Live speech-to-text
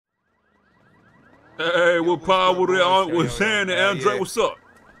Hey, what power with Sandy, Andre? What's up?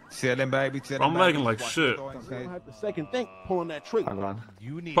 Chillin', baby. Chillin', I'm lagging like shit. You don't have to second think pulling that trigger.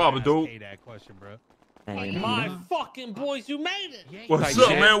 You need Papa, to ask dude. Kay that question, bro. My fucking boys, you made it. What's up,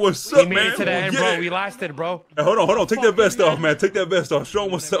 man? What's up, We man? made it to the end, Yeah. bro. We lasted, bro. Hey, hold on. Take that vest off, man. Take that vest off. Show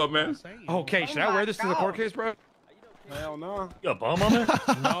him what's up, man. Okay, should I wear this to the court case, bro? Hell no. You a bum on me?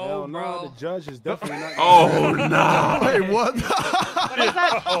 Hell no. The judge is definitely not. Oh, no. Wait, what? What is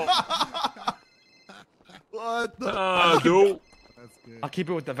that? What the? Dude. That's good. I'll keep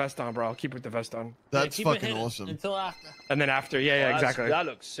it with the vest on, bro. I'll keep it with the vest on. That's Keep it fucking hidden awesome. Until after. And then after, yeah, exactly. That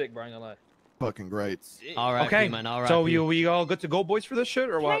looks sick, bro. I'm gonna lie. Fucking great. All right, Okay, man. All right. so we all good to go, boys, for this shit,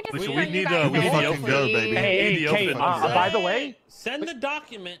 or what? Can I just We turn need you the- guys we need the over, fucking go, please? baby. Hey, Kate, by the way, Send the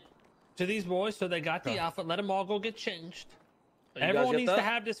document to these boys so they got the outfit. Let them all go get changed. Everyone needs to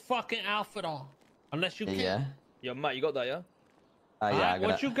have this fucking outfit on. Unless you can. Yeah. Yo, Matt, you got that, yeah? Yeah, I got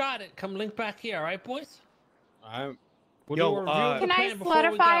once it. you got it, come link back here, all right, boys? I'm. We'll Yo, do a review of the Can I plan before we go.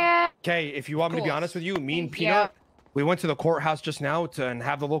 solidify it? okay, if you want me to be course. honest with you, me and Thank Peanut, we went to the courthouse just now and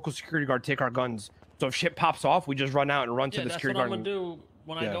have the local security guard take our guns. So if shit pops off, we just run out and run to Yeah, the that's security what I'm guard. gonna do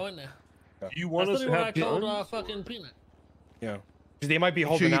when I Yeah. go in there. You want That's us literally to what I have told guns? fucking Peanut. Yeah, because they might be Make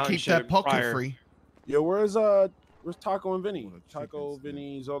holding sure you out and keep that shit pocket prior. free. Yo, where's Taco and Vinny? Taco,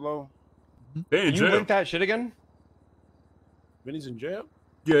 Vinny, Zolo. They in You jail. link that shit again? Vinny's in jail.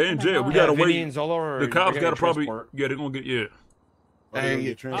 Yeah, they in jail. We Yeah, gotta Vinny wait. and Zolo are The cops they're gotta getting probably. transport. Yeah, they're gonna get. Yeah. Oh, they're gonna Hey,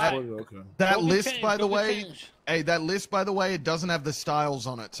 get transported? Okay. that Don't be list, changed, by the don't be way, changed. hey, that list, by the way, it doesn't have the styles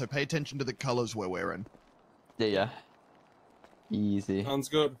on it, so pay attention to the colors we're wearing. Yeah. Easy. Sounds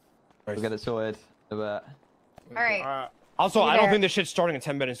good. We'll get it sorted. A bit. All right. Also, You I don't there. think this shit's starting in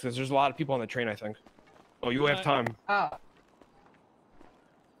 10 minutes because there's a lot of people on the train, I think. Oh, you have time. Oh.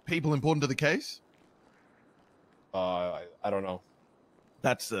 People important to the case? I don't know.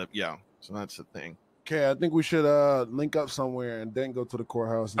 That's the So that's the thing. Okay, I think we should link up somewhere and then go to the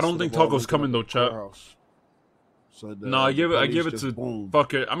courthouse. I don't instead think of all Taco's linking coming up though, at the chap. courthouse. So No, I give it just to boom.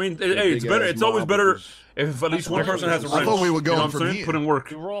 fuck it. I mean, The hey, it's big better. ass It's always mob better because- if at least one person has a I wrench. thought we were You know going what I'm from saying? here. Put in work.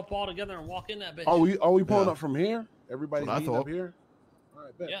 We roll up all together and walk in that bitch. Are we pulling Yeah. up from here? Everybody's That's what I meeting up thought. here. All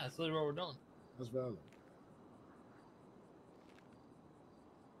right, bet. Yeah, that's literally what we're doing. That's valid.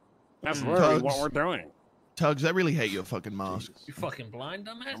 That's literally what we're doing. Tugs, I really hate your fucking mask. You fucking blind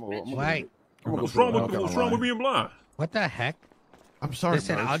dumbass I'm bitch. Wait, What's wrong with being blind? what the heck? I'm sorry,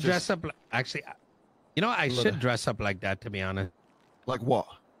 Listen, bro. I'll It's dress just- up. Actually, you know, I should dress up like that, to be honest. Like what?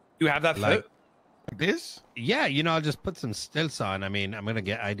 You have that Like- fit? Like this? Yeah, you know, I'll just put some stilts on. I mean, I'm gonna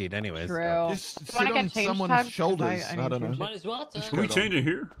get ID'd anyways. so- True. Just You sit wanna on get changed, someone's Tubbs? 'Cause shoulders. I I, need don't to know. Might as well. Too. Can we change it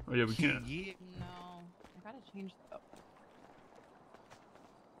here? Oh yeah, we can. Yeah. No. I gotta change the.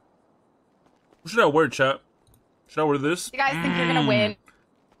 What should I wear, chap? Should I wear this? You guys think you're gonna win?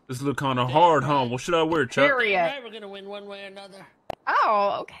 This look kind of hard, huh? What should I wear, chap? Period. Right, we're gonna win one way or another.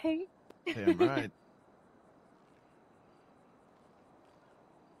 Oh, okay. Damn right.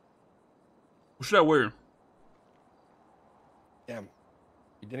 What should I wear? Damn.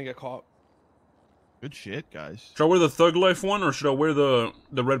 You didn't get caught. Good shit, guys. Should I wear the Thug Life one or should I wear the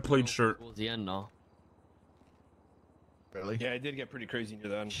red plaid shirt? Towards the end now. Really? Yeah, it did get pretty crazy near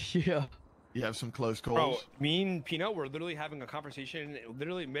the end. Yeah. You have some close Bro, calls. me and Peanut were literally having a conversation.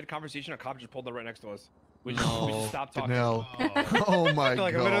 Literally mid-conversation, a cop just pulled up right next to us. We just No. stopped talking. No. Oh my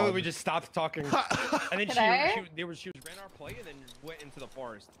Like god. literally, we just stopped talking. And then Today? she ran our play and then went into the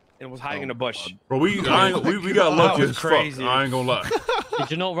forest and was hiding in a bush. Bro, we got That lucky was as crazy. fuck. I ain't gonna lie.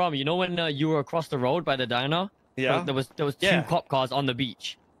 Did you know, Ram? You know when you were across the road by the diner? Yeah. There was two Yeah. cop cars on the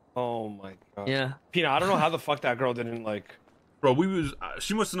beach. Oh my god. Yeah. Peanut, I don't know how the fuck that girl didn't like. Bro,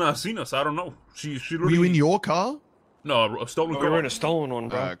 she must have not seen us. I don't know. She Were literally. you in your car? No, a stolen We were car. in a stolen one,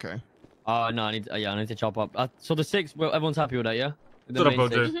 bro. Okay. No, I need to chop up. So the six, well, everyone's happy with that, yeah? With the Shut up, main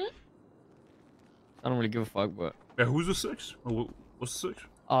OJ. six? I don't really give a fuck, but Yeah, who's the six? What's the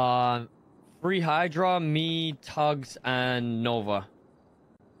six? Free Hydra, me, Tugs, and Nova.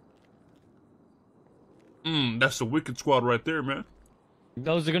 That's the wicked squad right there, man.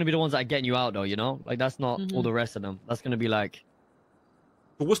 Those are gonna be the ones that are getting you out, though. You know, like that's not all the rest of them. That's gonna be like,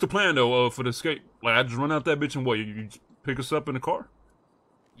 But what's the plan though for the escape? Like, I just run out that bitch and what? You just pick us up in the car?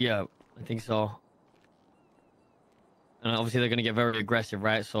 yeah, I think so. And obviously they're gonna get very aggressive,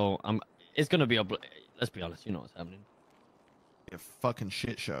 right? So it's gonna be a. Let's be honest, you know what's happening. A fucking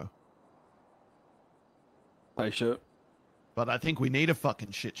shit show. Like shit. But I think we need a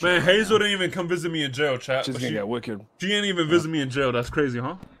fucking shit show. Man, right Hazel now. didn't even come visit me in jail, chat. She's But gonna get wicked. she ain't even visit me in jail. That's crazy,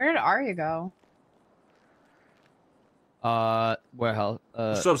 huh? Where did Arya go? Warehouse.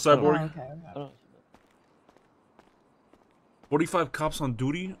 What's up, Oh, Cyborg? okay. I don't- 45 cops on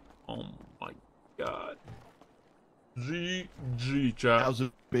duty? Oh my God. GG, child. How's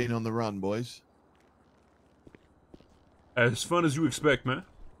it been on the run, boys? As fun as you expect, man.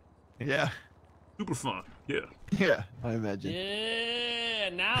 Yeah. Super fun. Yeah. Yeah, I imagine. Yeah,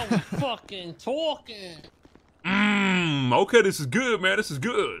 now we're fucking talking. Okay, this is good, man. This is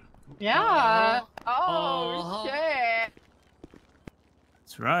good. Yeah. Uh-huh. Oh, shit.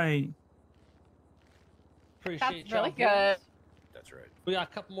 That's right. Appreciate That's y'all, really boys. good. That's right. We got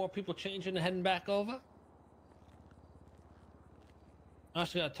a couple more people changing and heading back over. I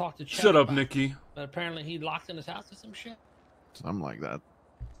also gotta talk to Chad Shut up, about it, Nikki. but apparently he locked in his house or some shit. Something like that.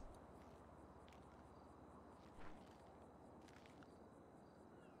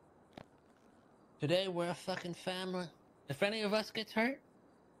 Today we're a fucking family. If any of us gets hurt,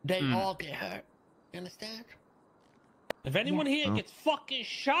 they all get hurt. You understand? If anyone here gets fucking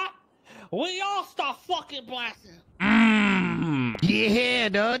shot, we all start fucking blasting. Yeah,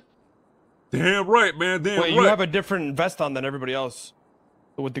 dude. Damn right, man. Damn Wait, right. you have a different vest on than everybody else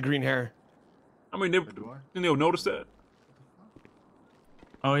with the green hair. I mean, they'll notice that.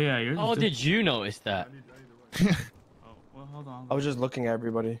 Oh yeah, yours. Oh, is did you notice that? Oh, well, hold on. I was just looking at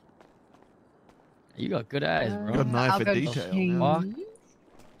everybody. You got good eyes, bro. Good eye I'll for go detail. change. Yeah. Fuck.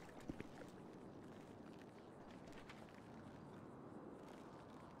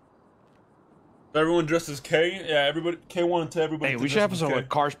 Everyone dressed as K. Yeah, everybody. K1 to everybody. Hey, to we should dress have as some K. like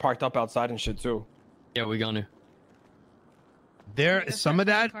cars parked up outside and shit too. Yeah, we're gonna. There, Is some there of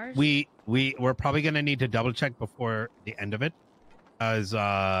that cars? we're probably gonna need to double check before the end of it, as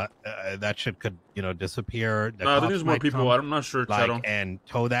that shit could disappear. The Nah, cops there's more might people. come, I'm not sure, like Chato. and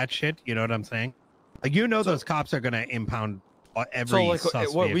tow that shit. You know what I'm saying? Like those cops are gonna impound every So like,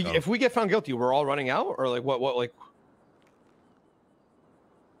 sus what vehicle. if we get found guilty, we're all running out, or like what like?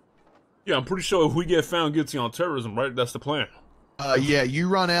 Yeah, I'm pretty sure if we get found guilty on terrorism, right? That's the plan. Yeah, you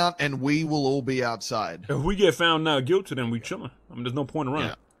run out and we will all be outside. If we get found not guilty, then we chilling. I mean, there's no point in running.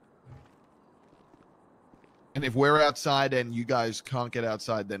 Yeah. And if we're outside and you guys can't get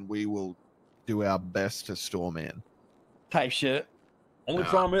outside, then we will do our best to storm in. Type shit. Only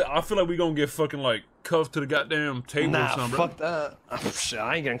problem is, I feel like we gonna get fucking like cuffed to the goddamn table or Nah, something, fuck that. Shit,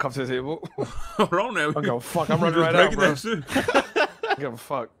 I ain't getting cuffed to the table. bro. Hold on now. I go fuck. I'm We running just right out, breaking bro. that shit. I give a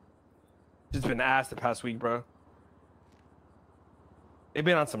fuck. Just been asked the past week, bro. They've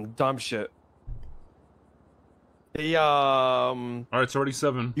been on some dumb shit. They All right, it's already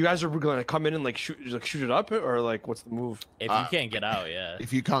 7. you guys are gonna come in and like shoot it up, or like what's the move? If you can't get out, yeah.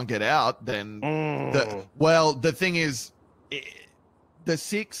 If you can't get out, then Mm. the thing is, the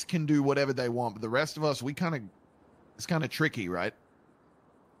 6 can do whatever they want, but the rest of us, it's kind of tricky, right?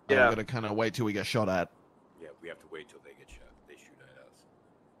 Yeah. We're gonna kind of wait till we get shot at. Yeah, we have to wait till they get shot. They shoot at us.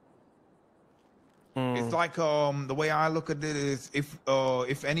 It's like the way I look at it is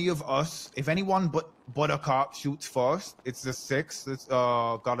if any of us, if anyone but a cop shoots first, it's the 6 that's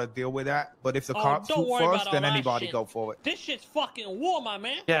gotta deal with that. But if the cops don't shoot worry about first, all then that anybody shit. go for it. This shit's fucking war, my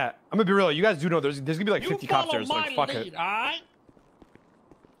man. Yeah, I'm gonna be real. You guys do know there's gonna be like You 50 cops follow there. So my like fuck lead, it. all right?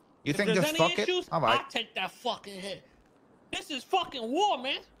 You If think there's just any fuck issues, it? All right. I'll take that fucking hit. This is fucking war,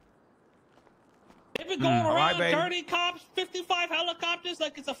 man. They've been going All right, around baby. 30 cops, 55 helicopters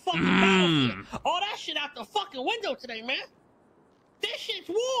like it's a fucking battlefield. All that shit out the fucking window today, man. This shit's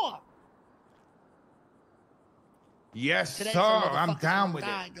war. Yes, Today, sir. some I'm motherfuckers down gonna with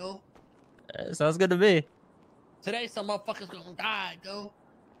die, it. Dude. Sounds good to me. Today, some motherfuckers gonna die, dude.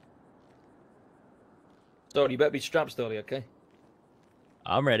 Stolly, you better be strapped, Stolly, okay?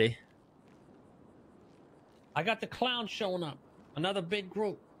 I'm ready. I got the clowns showing up. Another big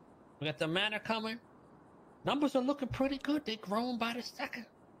group. We got the manor coming. Numbers are looking pretty good. They're growing by the second.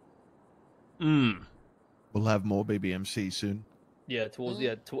 We'll have more BBMC soon. Yeah, towards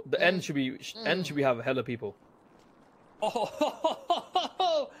the end should be have a hell of people.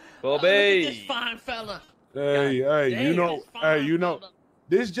 Oh, Bobby! look at this fine fella. Hey, Damn, this fine fella.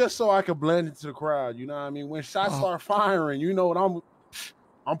 this just so I can blend into the crowd. You know what I mean? When shots start firing, you know what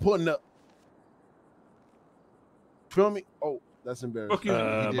I'm putting up. Feel me? Oh, that's embarrassing. Fuck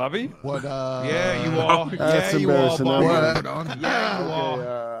you. Bobby? What? Yeah, you are. That's Yeah, you are, embarrassing. Bobby. Word on. Yeah, you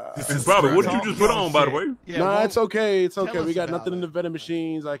are. Okay, Bobby, what did you just put on, by the way? Yeah, nah, well, it's okay. It's tell okay. us We got about nothing in it. the vending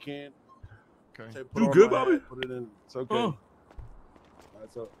machines. I can't. Okay. say, put You on good, my Bobby? hat, Put it in. It's okay. Oh.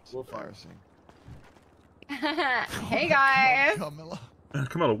 That's a, we'll fire. Embarrassing. Hey guys. Camilla.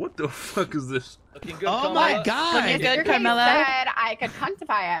 Camilla, what the fuck is this? Looking good, Oh Carmela. my god! Mr. good, King Carmela. said I could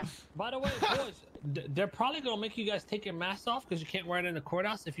quantify it. By the way, boys, they're probably gonna make you guys take your masks off because you can't wear it in the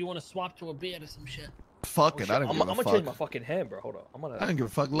courthouse if you want to swap to a beard or some shit. Fuck it. I don't I'm give a gonna change my fuck. fucking hair, bro. Hold on. I don't give a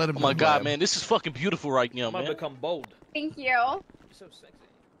fuck. Let him. Oh my god, man, this is fucking beautiful right now, I'm gonna man. become bold. Thank you. You're so sexy.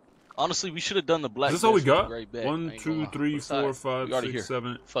 Honestly, we should have done the black. Is this all we vest with the got? gray back. I 1, ain't 2, gonna lie. 3, What's that? 4, 5, We already 6, here.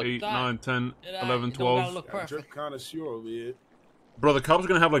 7, Fuck 8, it. 9, 10, It 11, don't gotta 12. look Yeah, perfect. just kind of sure over here. Bro, the cops are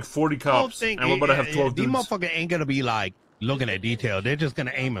gonna have like 40 cops, and we're about to have 12 These dudes. motherfuckers ain't gonna be like looking at detail. They're just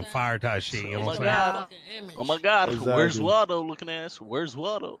gonna aim and fire type shit. You know Oh what my I'm saying? god! Oh my god! Exactly. Where's Waldo? Looking ass. Where's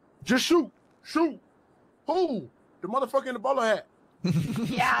Waldo? Just shoot. Shoot. Who? The motherfucker in the bowler hat.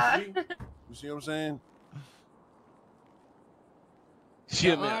 Yeah. You see what I'm saying?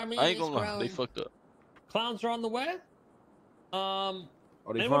 Shit, The man. army I ain't is gonna lie. They growing. fucked up. Clowns are on the way. Oh,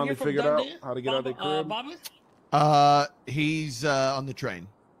 they anyone finally here from figured out Dundee? how to get out of their crib. Bobby? He's on the train.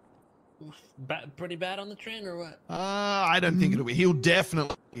 Pretty bad on the train or what? I don't think it'll be. He'll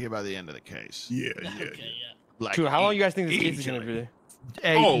definitely be here by the end of the case. Yeah, Okay, yeah. Like True. How long you guys think this case is gonna be?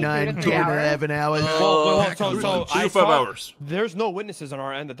 8, Oh. 9, 10, 3 hours? 11 hours. So 2 I to 5 saw hours. there's no witnesses on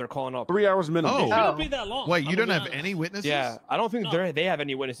our end that they're calling up. 3 hours minimum. Oh. It shouldn't be that long. Wait, I'm you don't gonna have be any witnesses? Yeah, I don't think No. they have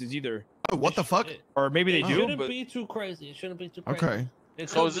any witnesses either. Oh, what the fuck? Or maybe they It do, shouldn't but be too crazy. It shouldn't be too crazy. Okay. It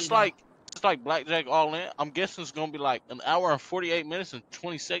So could is be this though. like it's like blackjack all in? I'm guessing it's gonna be like an hour and 48 minutes and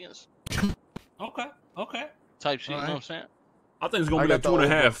 20 seconds Okay. type shit. You know Alright. what I'm saying? I think it's gonna I be like got the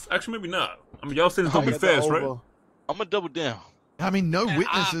 2.5. Actually, maybe not. I mean, y'all saying it's gonna be I got the fast, right? over. I'm gonna double down. I mean, no And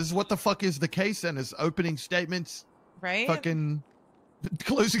witnesses. What the fuck is the case then? Is opening statements, Right? fucking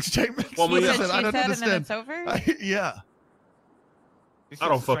closing statements? Well, I mean, He yeah. said, I she don't said, and then understand. it's over? Yeah. It's I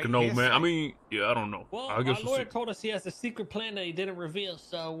don't just straight fucking know, man. hearsay. I mean, yeah, I don't know. Well, I guess our we'll lawyer see. told us he has a secret plan that he didn't reveal.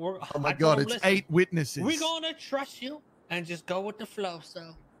 So we're. Oh my I god, told him, it's "Listen, 8 witnesses. We're gonna trust you and just go with the flow.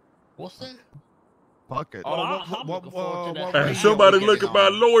 So we'll see. Fuck it. But I'm looking forward to that. Hey, radio somebody we look getting at my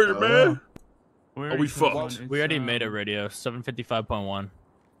on? lawyer, man. Where Are we is the one? fucked? It's, We already made it radio. 755.1.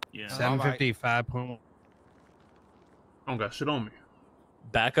 Yeah. 755. I don't got shit on me.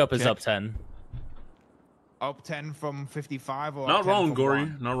 Backup is Check. up 10. Up 10 from 55 or Not up 10 wrong, from Gory.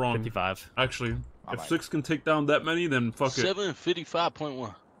 1? Not wrong. 55. Actually, if Alright. 6 can take down that many, then fuck it.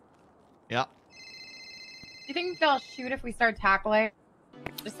 755.1. Yeah. Do you think they'll shoot if we start tackling?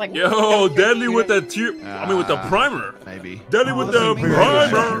 Just like Yo, Deadly with that tier. I mean, with the primer. Maybe. Deadly with the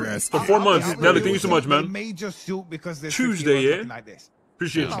primer. For 4 months. Deadly, thank you so much, They man. may just shoot because there's Tuesday, 50 of us yeah? looking like this.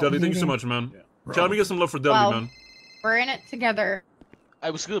 Appreciate you, Deadly. Thank you so much, man. Try me get some love for Deadly, Well, man. we're in it together.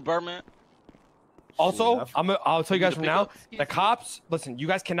 Hey, what's good, Birdman? also, I'll tell you guys Need to from pick now, up. the cops, listen, you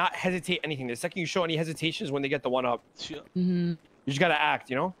guys cannot hesitate anything. The second you show any hesitation is when they get the one up. Shit. You just gotta act,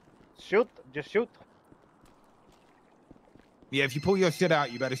 you know? Shoot. Just shoot. Yeah, if you pull your shit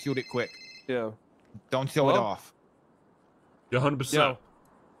out, you better shoot it quick. Yeah. Don't show it Hello? off. Yeah, 100%. Yo.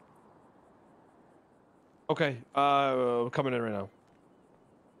 Okay, coming in right now.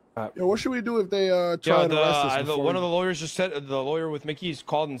 Yo, what should we do if they try Yeah, and arrest us? before one of we- the lawyers just said, the lawyer with Mickey's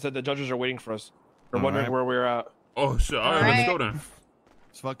called and said the judges are waiting for us. They're All wondering right. where we're at. Oh, shit. All right, let's go then.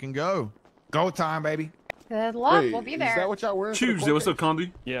 Let's fucking go. Go time, baby. Good luck. Wait, We'll be Is there. that what y'all wearing? for the Tuesday, court what's up,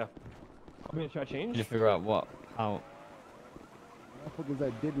 Condi? Yeah. I'm gonna try to change. Did you figure out what? How? Motherfuckers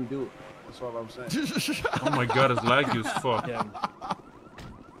that didn't do it. That's all I'm saying. Oh my god, it's laggy as fuck. Yeah.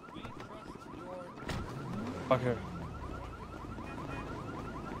 Okay.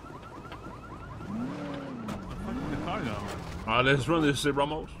 The car going. Alright, let's run this shit,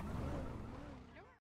 Ramos.